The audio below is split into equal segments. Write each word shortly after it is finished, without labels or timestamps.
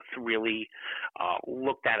really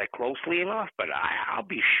looked at it closely enough. But I'll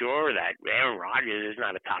be sure that Aaron Rodgers is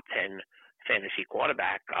not a top 10 fantasy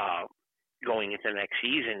quarterback going into next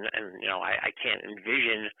season. And, I can't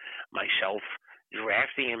envision myself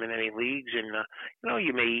drafting him in any leagues. And,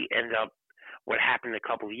 you may end up what happened a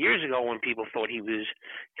couple of years ago when people thought he was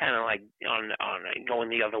kind of like on going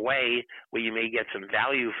the other way, where you may get some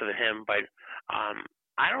value for him. But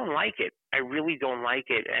I don't like it. I really don't like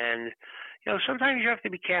it. And, sometimes you have to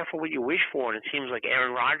be careful what you wish for. And it seems like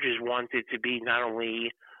Aaron Rodgers wanted to be not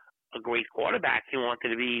only a great quarterback, he wanted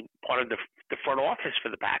to be part of the front office for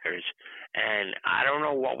the Packers. And I don't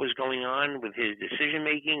know what was going on with his decision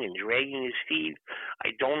making and dragging his feet.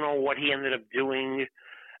 I don't know what he ended up doing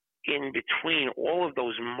in between all of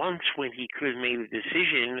those months when he could have made a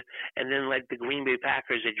decision and then let the Green Bay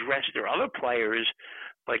Packers address their other players.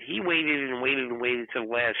 But he waited and waited and waited till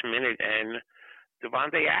the last minute, and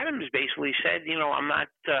Davante Adams basically said, I'm not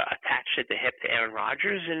attached at the hip to Aaron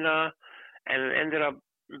Rodgers, and it ended up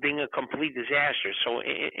being a complete disaster. So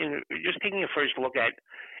in just taking a first look at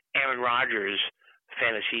Aaron Rodgers'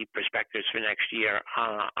 fantasy perspectives for next year,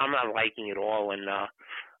 I'm not liking it all, and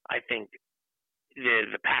I think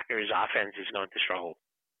the Packers' offense is going to struggle.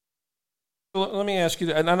 Well, let me ask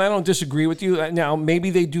you, and I don't disagree with you. Now, maybe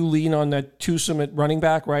they do lean on that twosome at running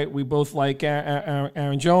back, right? We both like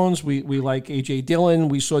Aaron Jones. We like A.J. Dillon.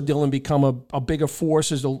 We saw Dillon become a bigger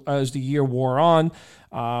force as the year wore on.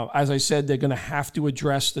 As I said, they're going to have to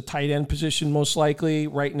address the tight end position most likely.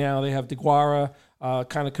 Right now, they have DeGuara,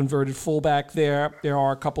 kind of converted fullback there. There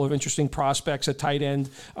are a couple of interesting prospects at tight end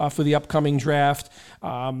for the upcoming draft.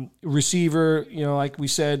 Receiver, like we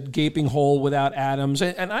said, gaping hole without Adams.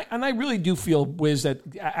 And I really do feel, Wiz, that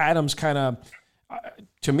Adams kind of,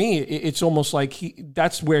 to me, it's almost like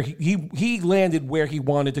that's where he landed where he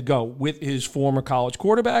wanted to go with his former college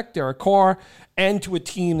quarterback, Derek Carr, and to a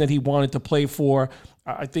team that he wanted to play for.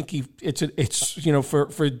 I think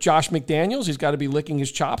for Josh McDaniels, he's got to be licking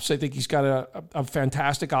his chops. I think he's got a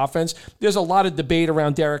fantastic offense. There's a lot of debate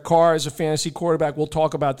around Derek Carr as a fantasy quarterback. We'll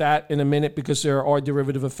talk about that in a minute because there are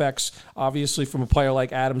derivative effects, obviously, from a player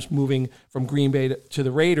like Adams moving from Green Bay to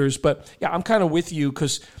the Raiders. But yeah, I'm kind of with you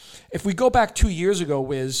because if we go back 2 years ago,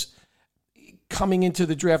 Wiz, coming into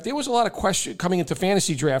the draft, there was a lot of question coming into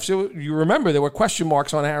fantasy drafts. You remember there were question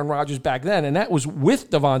marks on Aaron Rodgers back then, and that was with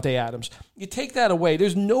Davante Adams. You take that away,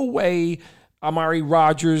 there's no way Amari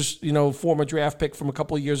Rodgers, former draft pick from a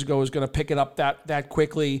couple of years ago, is going to pick it up that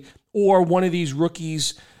quickly, or one of these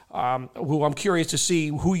rookies who I'm curious to see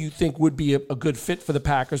who you think would be a good fit for the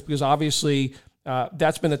Packers, because obviously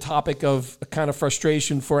that's been a topic of kind of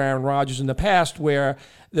frustration for Aaron Rodgers in the past, where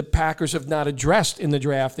the Packers have not addressed in the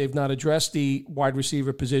draft. They've not addressed the wide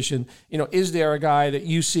receiver position. Is there a guy that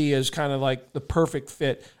you see as kind of like the perfect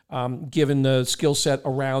fit, given the skill set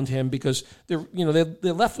around him? Because they're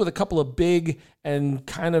left with a couple of big and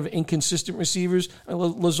kind of inconsistent receivers.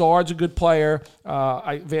 Lazard's a good player.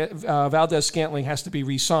 Valdez-Scantling has to be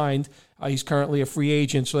re-signed. He's currently a free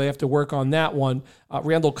agent, so they have to work on that one.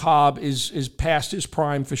 Randall Cobb is past his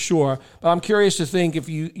prime for sure. But I'm curious to think if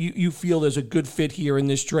you feel there's a good fit here in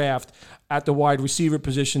this draft at the wide receiver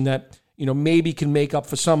position that maybe can make up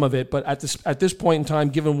for some of it. But at this point in time,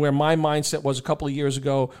 given where my mindset was a couple of years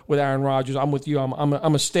ago with Aaron Rodgers, I'm with you.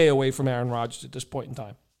 I'm a stay away from Aaron Rodgers at this point in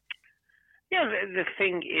time. Yeah, the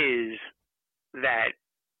thing is that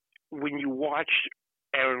when you watch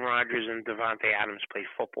Aaron Rodgers and Davante Adams play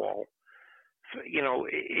football,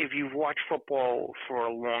 if you've watched football for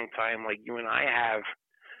a long time like you and I have,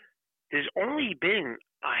 there's only been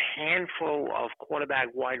a handful of quarterback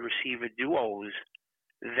wide receiver duos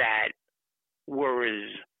that were as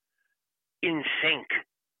in sync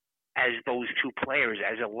as those two players,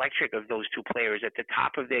 as electric of those two players at the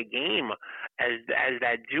top of their game as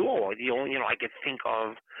that duo. The only, I could think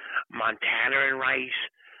of Montana and Rice,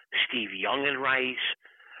 Steve Young and Rice,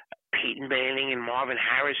 Peyton Manning and Marvin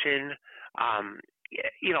Harrison.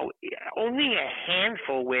 Only a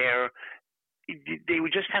handful where they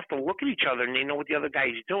would just have to look at each other and they know what the other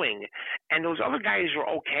guy's doing. And those other guys are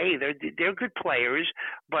okay. They're good players,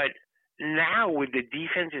 but now with the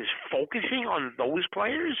defenses focusing on those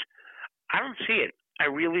players, I don't see it. I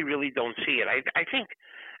really, really don't see it. I think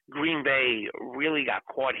Green Bay really got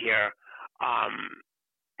caught here.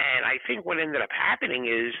 And I think what ended up happening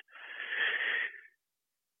is,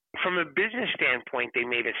 from a business standpoint, they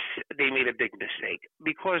made a big mistake,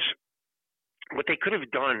 because what they could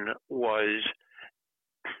have done was,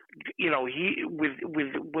 he with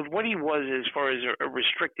what he was as far as a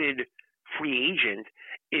restricted free agent,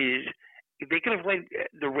 is they could have let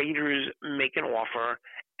the Raiders make an offer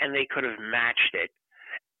and they could have matched it.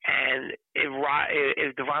 And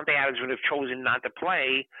if Davante Adams would have chosen not to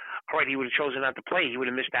play, all right, he would have chosen not to play. He would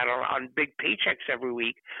have missed out on big paychecks every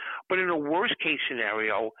week. But in a worst case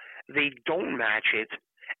scenario, they don't match it,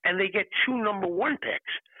 and they get 2 number 1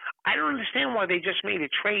 picks. I don't understand why they just made a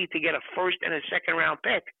trade to get a first and a second round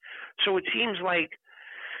pick. So it seems like,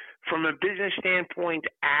 from a business standpoint,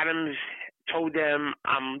 Adams told them,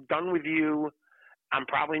 "I'm done with you. I'm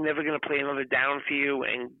probably never going to play another down for you."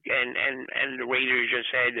 And the Raiders just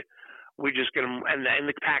said, "We're just going to," and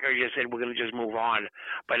the Packers just said, "We're going to just move on."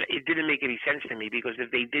 But it didn't make any sense to me, because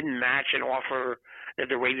if they didn't match an offer that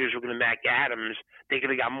the Raiders were going to match Adams, they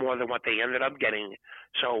could have got more than what they ended up getting.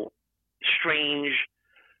 So strange.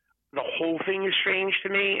 The whole thing is strange to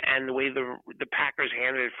me, and the way the Packers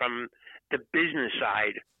handled it from the business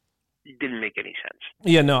side didn't make any sense.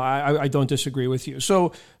 Yeah, no, I don't disagree with you.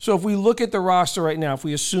 So if we look at the roster right now, if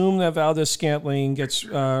we assume that Valdes-Scantling gets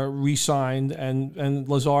re-signed and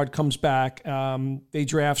Lazard comes back, they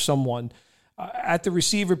draft someone at the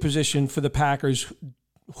receiver position for the Packers,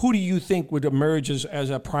 who do you think would emerge as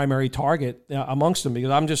a primary target amongst them?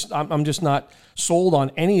 Because I'm just not sold on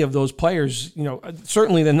any of those players. You know,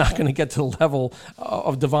 certainly they're not going to get to the level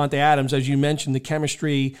of Davante Adams. As you mentioned, the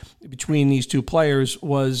chemistry between these two players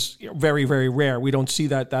was very, very rare. We don't see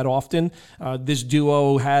that often. This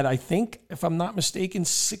duo had, I think, if I'm not mistaken,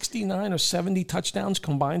 69 or 70 touchdowns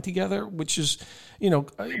combined together, which is,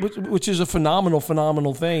 which is a phenomenal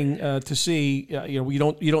thing to see. You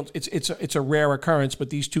don't. It's a rare occurrence, but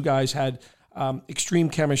these two guys had extreme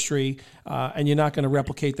chemistry, and you're not going to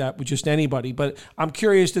replicate that with just anybody. But I'm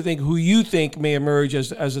curious to think who you think may emerge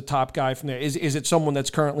as a top guy from there. Is it someone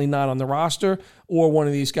that's currently not on the roster, or one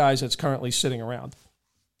of these guys that's currently sitting around?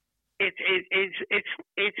 It's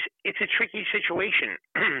a tricky situation.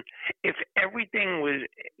 If everything was,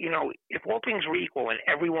 if all things were equal and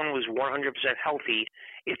everyone was 100% healthy,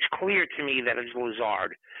 it's clear to me that it's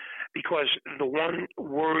Lazard, because the one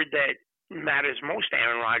word that matters most to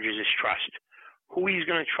Aaron Rodgers is trust. Who he's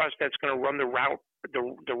going to trust that's going to run the route,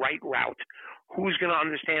 the right route. Who's going to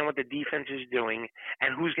understand what the defense is doing,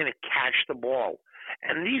 and who's going to catch the ball.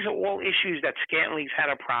 And these are all issues that Scantling's had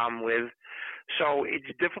a problem with. So it's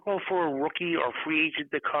difficult for a rookie or free agent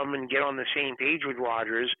to come and get on the same page with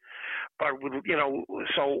Rodgers. But with,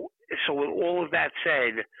 so with all of that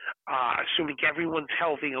said, assuming everyone's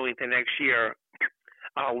healthy going into next year,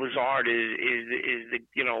 Lazard is the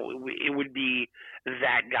it would be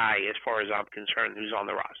that guy as far as I'm concerned who's on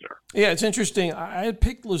the roster. Yeah, it's interesting. I had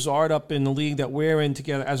picked Lazard up in the league that we're in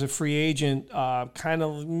together as a free agent, kind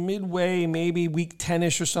of midway, maybe week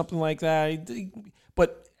 10-ish or something like that.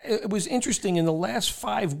 But it was interesting. In the last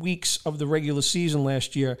 5 weeks of the regular season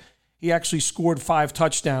last year, he actually scored 5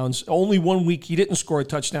 touchdowns. Only 1 week he didn't score a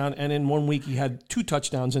touchdown, and in 1 week he had 2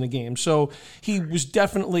 touchdowns in a game. So he was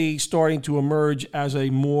definitely starting to emerge as a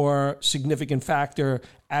more significant factor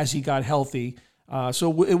as he got healthy.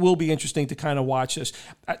 So it will be interesting to kind of watch this.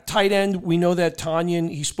 At tight end, we know that Tonyan,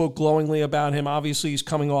 he spoke glowingly about him. Obviously, he's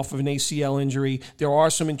coming off of an ACL injury. There are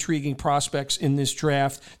some intriguing prospects in this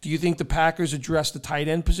draft. Do you think the Packers address the tight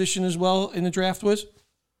end position as well in the draft, Wiz?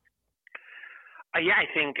 Yeah, I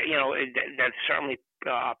think, that's certainly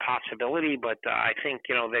a possibility, but I think,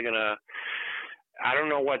 they're going to – I don't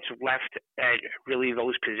know what's left at really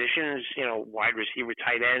those positions, wide receiver,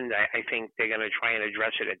 tight end. I think they're going to try and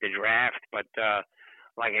address it at the draft, but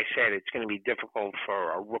like I said, it's going to be difficult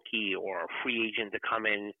for a rookie or a free agent to come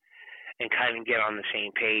in and kind of get on the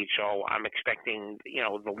same page. So I'm expecting,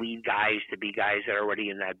 the lead guys to be guys that are already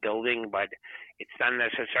in that building, but it's not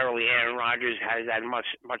necessarily Aaron Rodgers has that much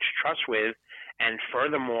trust with. And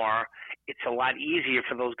furthermore, it's a lot easier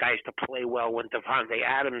for those guys to play well when Davante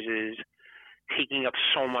Adams is taking up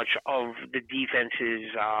so much of the defense's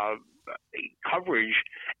coverage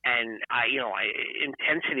and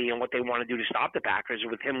intensity and what they want to do to stop the Packers.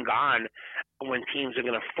 With him gone, when teams are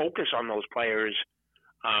going to focus on those players,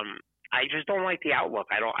 I just don't like the outlook.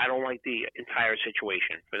 I don't like the entire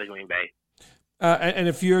situation for the Green Bay. And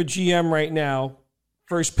if you're a GM right now,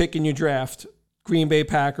 first pick in your draft, Green Bay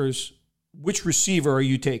Packers, which receiver are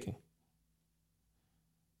you taking?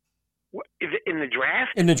 In the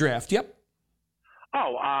draft? In the draft, yep.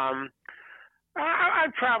 Oh,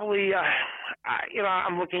 I'd probably,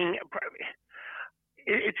 I'm looking.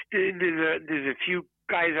 There's a few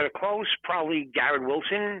guys that are close. Probably Garrett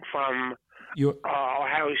Wilson from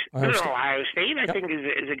Ohio State. I think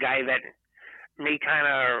is a guy that may kind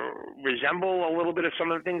of resemble a little bit of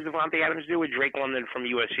some of the things Davante Adams do with Drake London from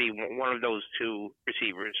USC, one of those two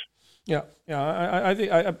receivers. Yeah. I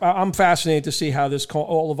think I'm fascinated to see how this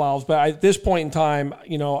all evolves. But at this point in time,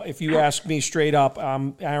 if you ask me straight up,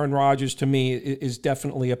 Aaron Rodgers to me is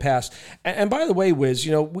definitely a pass. And by the way, Wiz,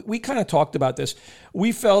 we kind of talked about this.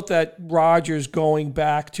 We felt that Rodgers going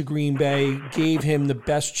back to Green Bay gave him the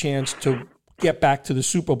best chance to get back to the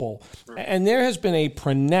Super Bowl. And there has been a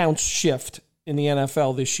pronounced shift in the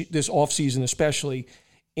NFL this offseason, especially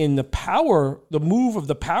in the move of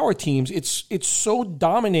the power teams. It's so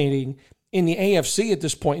dominating in the AFC at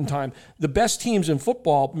this point in time. The best teams in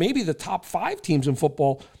football, maybe the top 5 teams in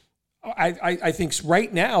football, I think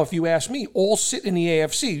right now, if you ask me, all sit in the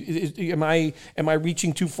AFC. Am I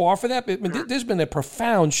reaching too far for that? But there's been a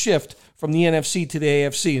profound shift from the NFC to the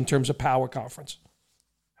AFC in terms of power conference.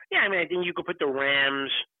 Yeah, I mean, I think you could put the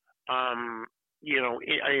Rams,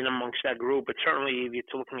 in amongst that group, but certainly if you're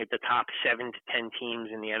looking at the top 7 to 10 teams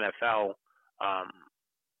in the NFL,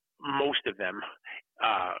 most of them,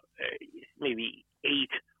 maybe 8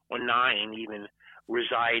 or 9 even,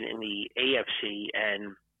 reside in the AFC.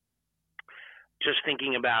 And just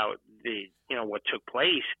thinking about what took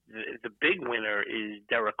place, the big winner is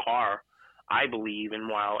Derek Carr, I believe. And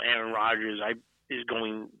while Aaron Rodgers is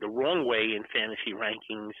going the wrong way in fantasy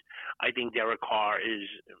rankings, I think Derek Carr is,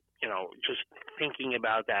 just thinking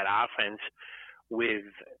about that offense with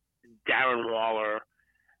Darren Waller,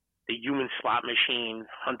 the human slot machine,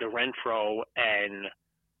 Hunter Renfrow, and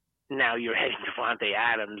now you're heading to Davante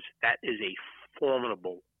Adams. That is a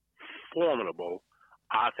formidable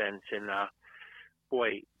offense. And,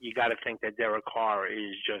 boy, you got to think that Derek Carr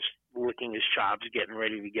is just licking his chops, getting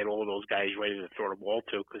ready to get all those guys ready to throw the ball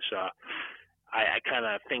to, because I kind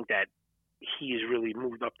of think that he's really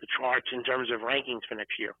moved up the charts in terms of rankings for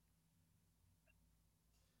next year.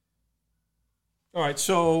 All right,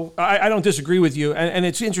 so I don't disagree with you, and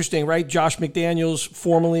it's interesting, right? Josh McDaniels,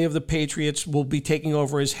 formerly of the Patriots, will be taking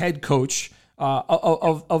over as head coach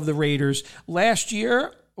of the Raiders. Last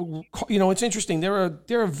year, it's interesting. There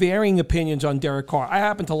are varying opinions on Derek Carr. I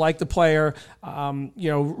happen to like the player.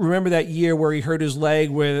 Remember that year where he hurt his leg,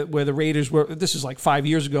 where the Raiders were. This is like 5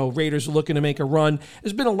 years ago. Raiders are looking to make a run.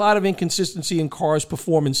 There's been a lot of inconsistency in Carr's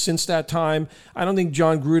performance since that time. I don't think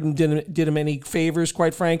John Gruden did him any favors,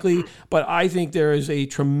 quite frankly. But I think there is a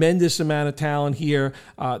tremendous amount of talent here.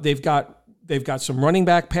 They've got some running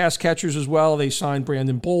back pass catchers as well. They signed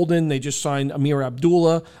Brandon Bolden. They just signed Amir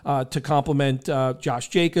Abdullah to complement Josh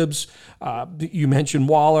Jacobs. You mentioned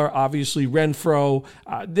Waller, obviously Renfrow.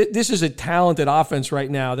 This is a talented offense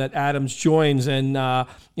right now that Adams joins. And,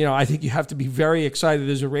 I think you have to be very excited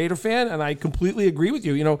as a Raider fan. And I completely agree with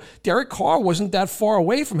you. Derek Carr wasn't that far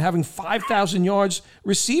away from having 5,000 yards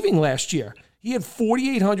receiving last year. He had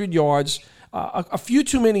 4,800 yards. A few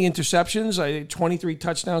too many interceptions, 23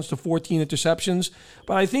 touchdowns to 14 interceptions.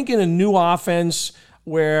 But I think in a new offense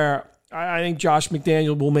where I think Josh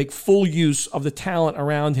McDaniel will make full use of the talent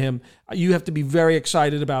around him, you have to be very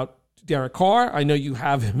excited about Derek Carr. I know you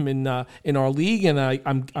have him in our league, and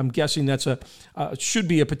I'm guessing that's should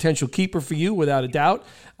be a potential keeper for you without a doubt.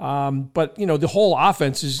 But the whole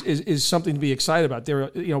offense is something to be excited about.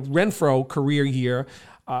 Renfrow career year,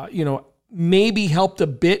 maybe helped a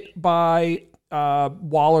bit by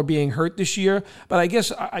Waller being hurt this year, but I guess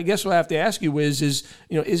what I have to ask you is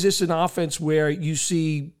this an offense where you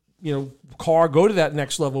see Carr go to that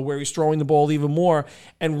next level where he's throwing the ball even more,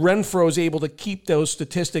 and Renfrow is able to keep those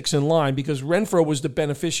statistics in line, because Renfrow was the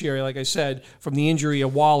beneficiary, like I said, from the injury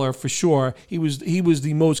of Waller for sure. He was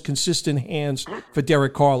the most consistent hands for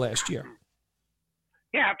Derek Carr last year.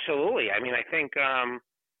 Yeah, absolutely. I mean, I think.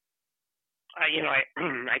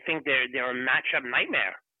 I think they're a matchup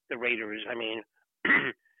nightmare, the Raiders. I mean,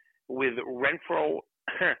 with Renfrow,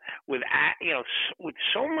 with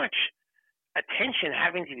so much attention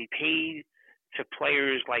having to be paid to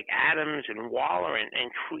players like Adams and Waller,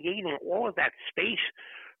 and creating all of that space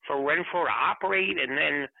for Renfrow to operate, and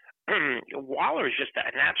then Waller is just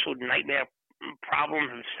an absolute nightmare problem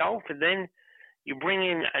himself, and then you bring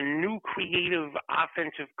in a new creative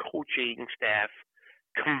offensive coaching staff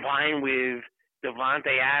combined with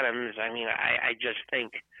Davante Adams. I mean, I just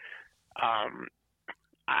think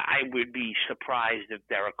I would be surprised if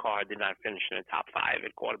Derek Carr did not finish in the top 5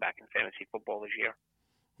 at quarterback in fantasy football this year.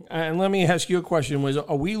 And let me ask you a question.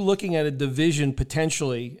 Are we looking at a division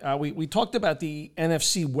potentially? We talked about the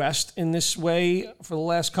NFC West in this way for the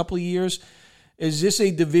last couple of years. Is this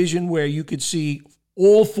a division where you could see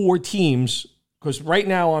all 4 teams? Because right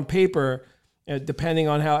now on paper, depending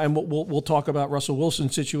on how, and we'll talk about Russell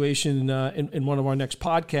Wilson's situation in one of our next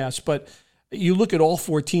podcasts, but you look at all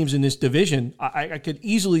four teams in this division, I could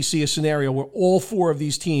easily see a scenario where all four of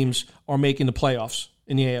these teams are making the playoffs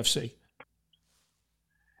in the AFC.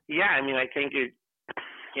 Yeah, I mean, I think it's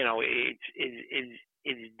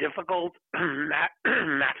difficult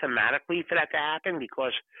mathematically for that to happen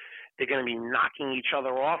because they're going to be knocking each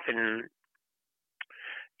other off, and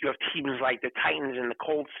you have teams like the Titans and the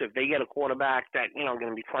Colts, if they get a quarterback that, going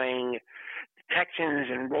to be playing the Texans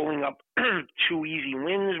and rolling up 2 easy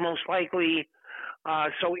wins most likely.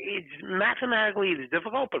 So it's mathematically it's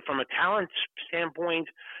difficult, but from a talent standpoint,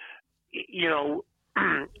 they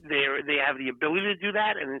have the ability to do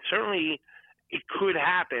that, and certainly it could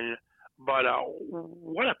happen. But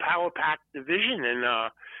what a power-packed division, and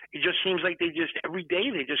it just seems like every day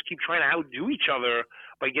they just keep trying to outdo each other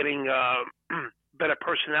by getting better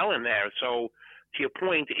personnel in there. So to your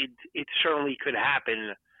point, it certainly could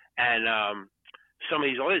happen, and some of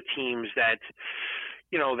these other teams that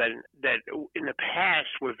that in the past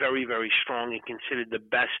were very, very strong and considered the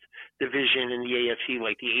best division in the AFC,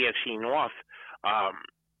 like the AFC North,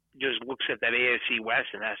 just looks at that AFC West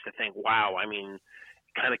and has to think, wow, I mean,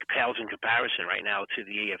 kind of pales in comparison right now to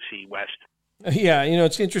the AFC West. Yeah,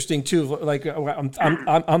 it's interesting too. Like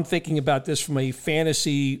I'm thinking about this from a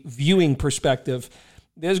fantasy viewing perspective.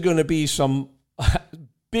 There's going to be some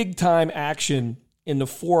big time action in the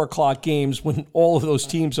 4:00 games when all of those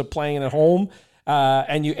teams are playing at home,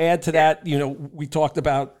 and you add to that. We talked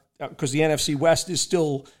about because the NFC West is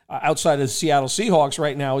still outside of the Seattle Seahawks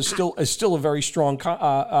right now is still a very strong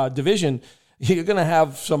division. You're going to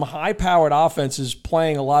have some high-powered offenses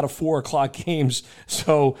playing a lot of 4:00 games.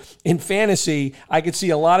 So in fantasy, I could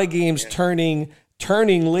see a lot of games turning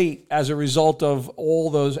late as a result of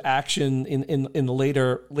all those action in the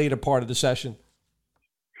later part of the session.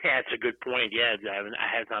 Yeah, it's a good point. Yeah,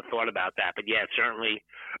 I have not thought about that, but yeah, certainly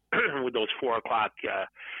with those 4:00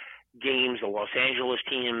 games, the Los Angeles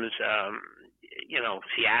teams,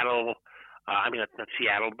 Seattle. I mean, not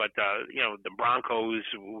Seattle, but, the Broncos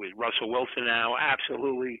with Russell Wilson now,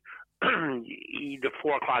 absolutely. The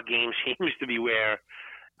 4:00 game seems to be where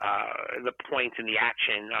the points and the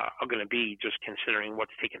action are going to be, just considering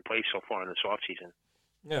what's taken place so far in this offseason.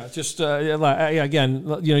 Yeah, just, again,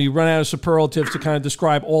 you run out of superlatives to kind of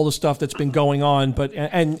describe all the stuff that's been going on. But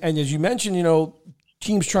and as you mentioned,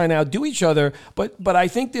 teams trying to outdo each other, but I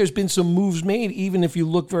think there's been some moves made, even if you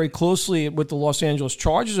look very closely at what the Los Angeles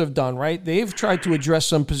Chargers have done, right? They've tried to address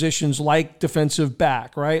some positions like defensive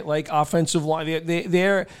back, right? Like offensive line.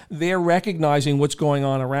 They're recognizing what's going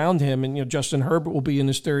on around him, and Justin Herbert will be in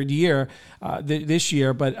his third year this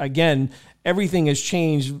year, but again, everything has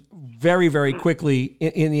changed very, very quickly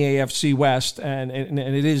in the AFC West, and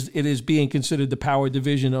it is being considered the power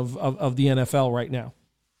division of the NFL right now.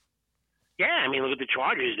 Yeah, I mean, look at the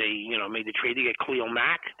Chargers. They, made the trade to get Khalil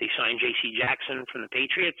Mack. They signed J.C. Jackson from the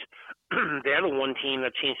Patriots. They're the one team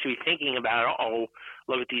that seems to be thinking about,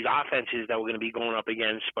 look at these offenses that we're going to be going up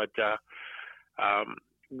against. But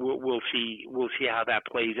we'll see how that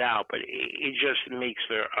plays out. But it just makes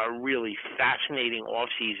for a really fascinating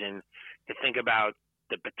offseason to think about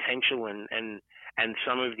the potential and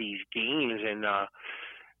some of these games. And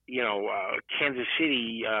Kansas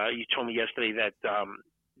City. You told me yesterday that.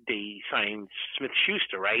 They signed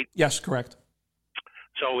Smith-Schuster, right? Yes, correct.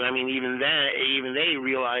 So, I mean, even they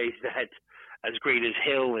realize that as great as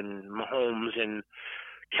Hill and Mahomes and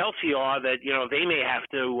Kelsey are, that, they may have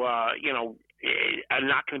to, are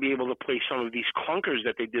not going to be able to play some of these clunkers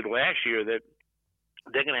that they did last year, that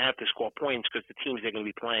they're going to have to score points because the teams they're going to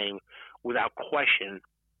be playing, without question,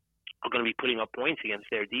 are going to be putting up points against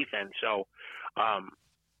their defense. So,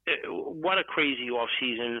 what a crazy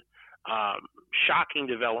offseason. Shocking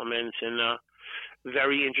developments and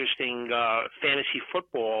very interesting fantasy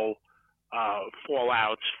football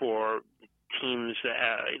fallouts for teams,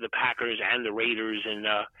 the Packers and the Raiders, and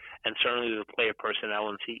certainly the player personnel,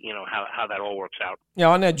 and see how that all works out. Yeah,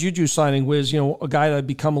 on that Juju signing, Wiz, a guy that had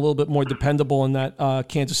become a little bit more dependable in that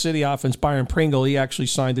Kansas City offense, Byron Pringle, he actually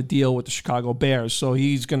signed a deal with the Chicago Bears, so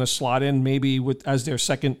he's going to slot in maybe as their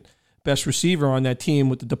second best receiver on that team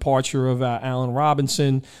with the departure of Allen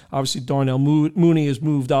Robinson. Obviously, Darnell Mooney has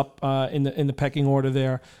moved up in the pecking order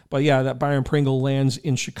there. But yeah, that Byron Pringle lands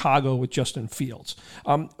in Chicago with Justin Fields.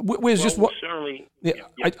 Certainly. Yeah.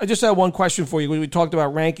 I just had one question for you. We talked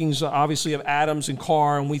about rankings, obviously, of Adams and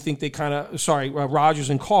Carr, and we think they Rodgers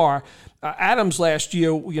and Carr. Adams last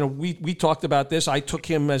year, we talked about this. I took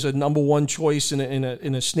him as a number one choice in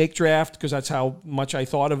a snake draft because that's how much I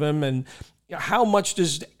thought of him. And how much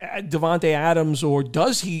does Davante Adams, or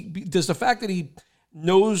does the fact that he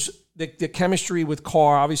knows the chemistry with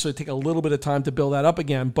Carr, obviously take a little bit of time to build that up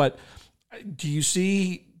again, but do you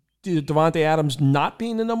see Davante Adams not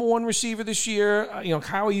being the number one receiver this year?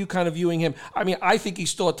 How are you kind of viewing him? I mean, I think he's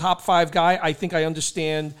still a top 5 guy. I think I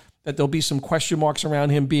understand that there'll be some question marks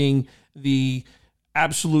around him being the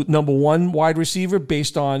absolute number 1 wide receiver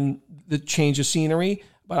based on the change of scenery.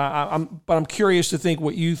 But I'm curious to think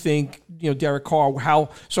what you think. Derek Carr,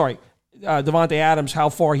 Davante Adams, how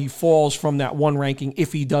far he falls from that 1 ranking,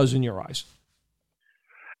 if he does, in your eyes.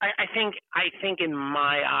 I think in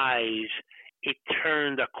my eyes, it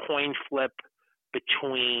turned a coin flip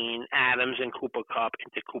between Adams and Cooper Kupp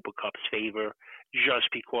into Cooper Kupp's favor, just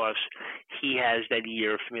because he has that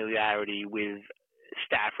year of familiarity with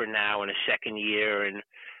Stafford now in his second year, and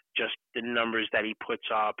just the numbers that he puts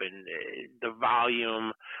up and the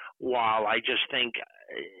volume. While I just think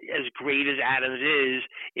as great as Adams is,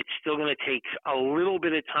 it's still going to take a little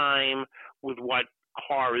bit of time with what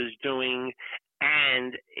Carr is doing.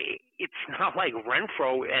 And it's not like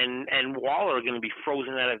Renfro and Waller are going to be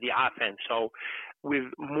frozen out of the offense. So with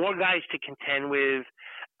more guys to contend with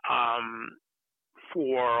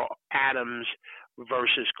for Adams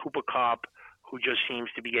versus Cooper Kupp, who just seems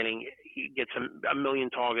to be he gets a million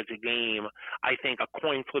targets a game, I think a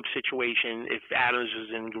coin flip situation, if Adams was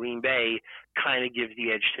in Green Bay, kind of gives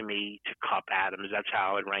the edge to me to Kupp Adams. That's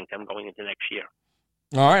how I'd rank them going into next year.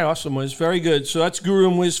 All right, awesome, Wiz. Very good. So that's Guru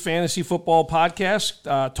and Wiz Fantasy Football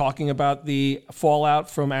Podcast, talking about the fallout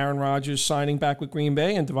from Aaron Rodgers signing back with Green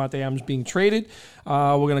Bay and Davante Adams being traded.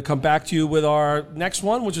 We're going to come back to you with our next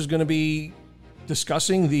one, which is going to be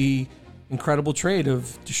discussing the incredible trade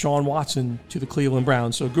of Deshaun Watson to the Cleveland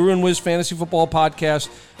Browns. So Guru and Wiz Fantasy Football Podcast.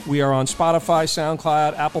 We are on Spotify,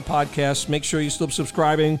 SoundCloud, Apple Podcasts. Make sure you're still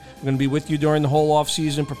subscribing. We're going to be with you during the whole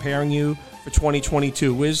offseason, preparing you for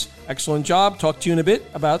 2022. Wiz, excellent job. Talk to you in a bit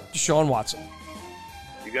about Deshaun Watson.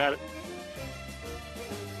 You got it.